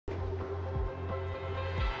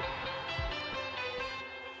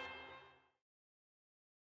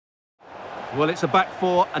Well, it's a back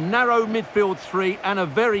four, a narrow midfield three and a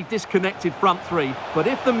very disconnected front three. But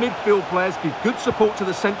if the midfield players give good support to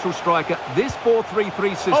the central striker, this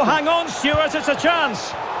 4-3-3 system... Oh, hang on, Stuart, it's a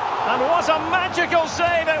chance. And what a magical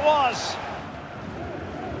save it was.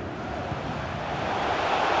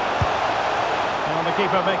 Well, the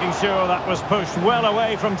keeper making sure that was pushed well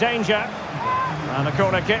away from danger. And a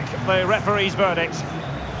corner kick, the referee's verdict.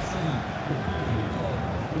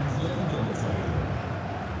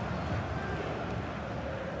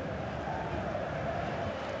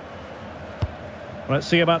 Let's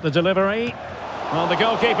see about the delivery. Well, the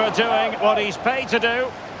goalkeeper doing what he's paid to do.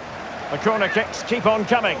 The corner kicks keep on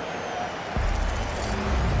coming.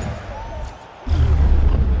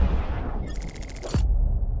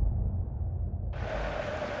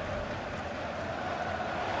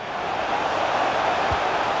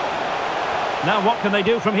 Now what can they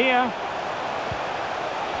do from here?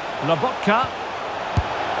 Lobotka.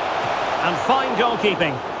 And fine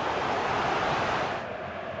goalkeeping.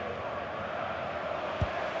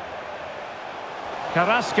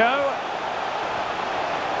 Carrasco.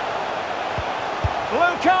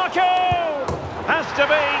 Lukaku! Has to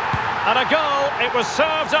be. And a goal. It was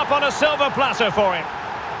served up on a silver platter for him.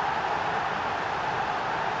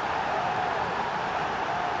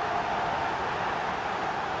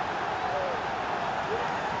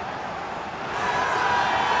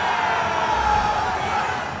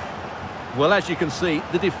 Well, as you can see,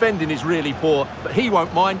 the defending is really poor, but he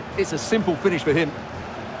won't mind. It's a simple finish for him.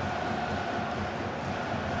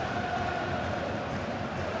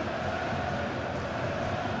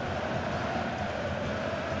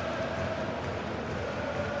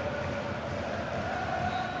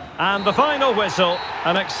 And the final whistle,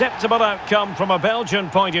 an acceptable outcome from a Belgian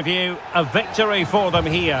point of view, a victory for them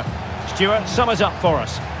here. Stuart, sum it up for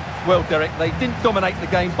us. Well, Derek, they didn't dominate the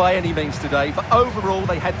game by any means today, but overall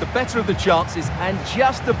they had the better of the chances and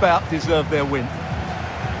just about deserved their win.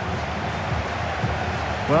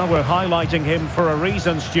 Well, we're highlighting him for a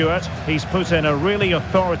reason, Stuart. He's put in a really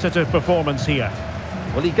authoritative performance here.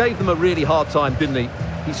 Well, he gave them a really hard time, didn't he?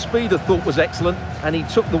 His speed of thought was excellent, and he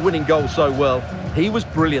took the winning goal so well. He was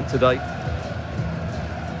brilliant today.